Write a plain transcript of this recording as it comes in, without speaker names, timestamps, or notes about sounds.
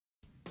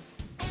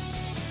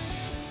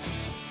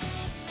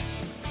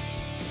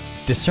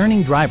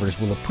Discerning drivers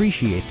will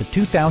appreciate the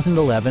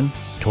 2011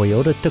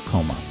 Toyota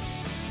Tacoma.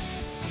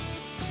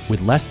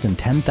 With less than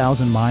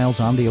 10,000 miles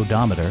on the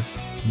odometer,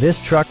 this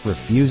truck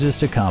refuses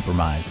to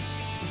compromise.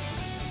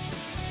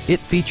 It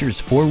features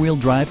four-wheel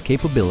drive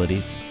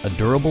capabilities, a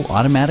durable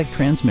automatic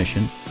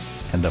transmission,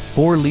 and a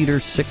 4-liter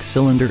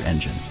 6-cylinder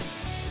engine.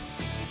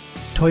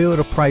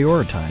 Toyota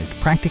prioritized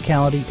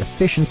practicality,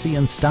 efficiency,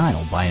 and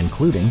style by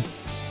including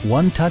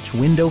one-touch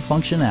window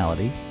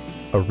functionality,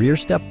 a rear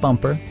step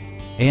bumper,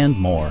 and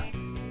more.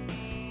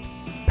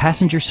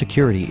 Passenger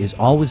security is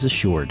always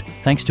assured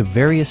thanks to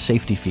various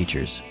safety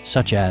features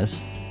such as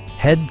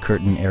head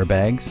curtain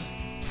airbags,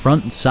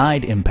 front and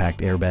side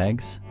impact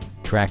airbags,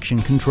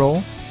 traction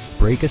control,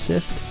 brake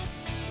assist,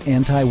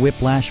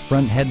 anti-whiplash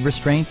front head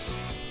restraints,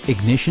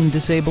 ignition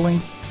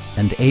disabling,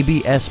 and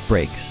ABS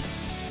brakes.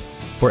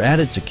 For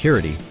added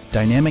security,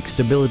 dynamic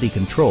stability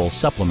control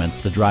supplements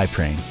the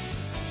drivetrain.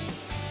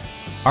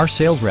 Our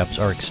sales reps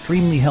are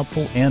extremely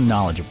helpful and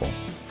knowledgeable.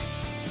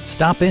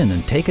 Stop in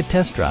and take a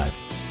test drive.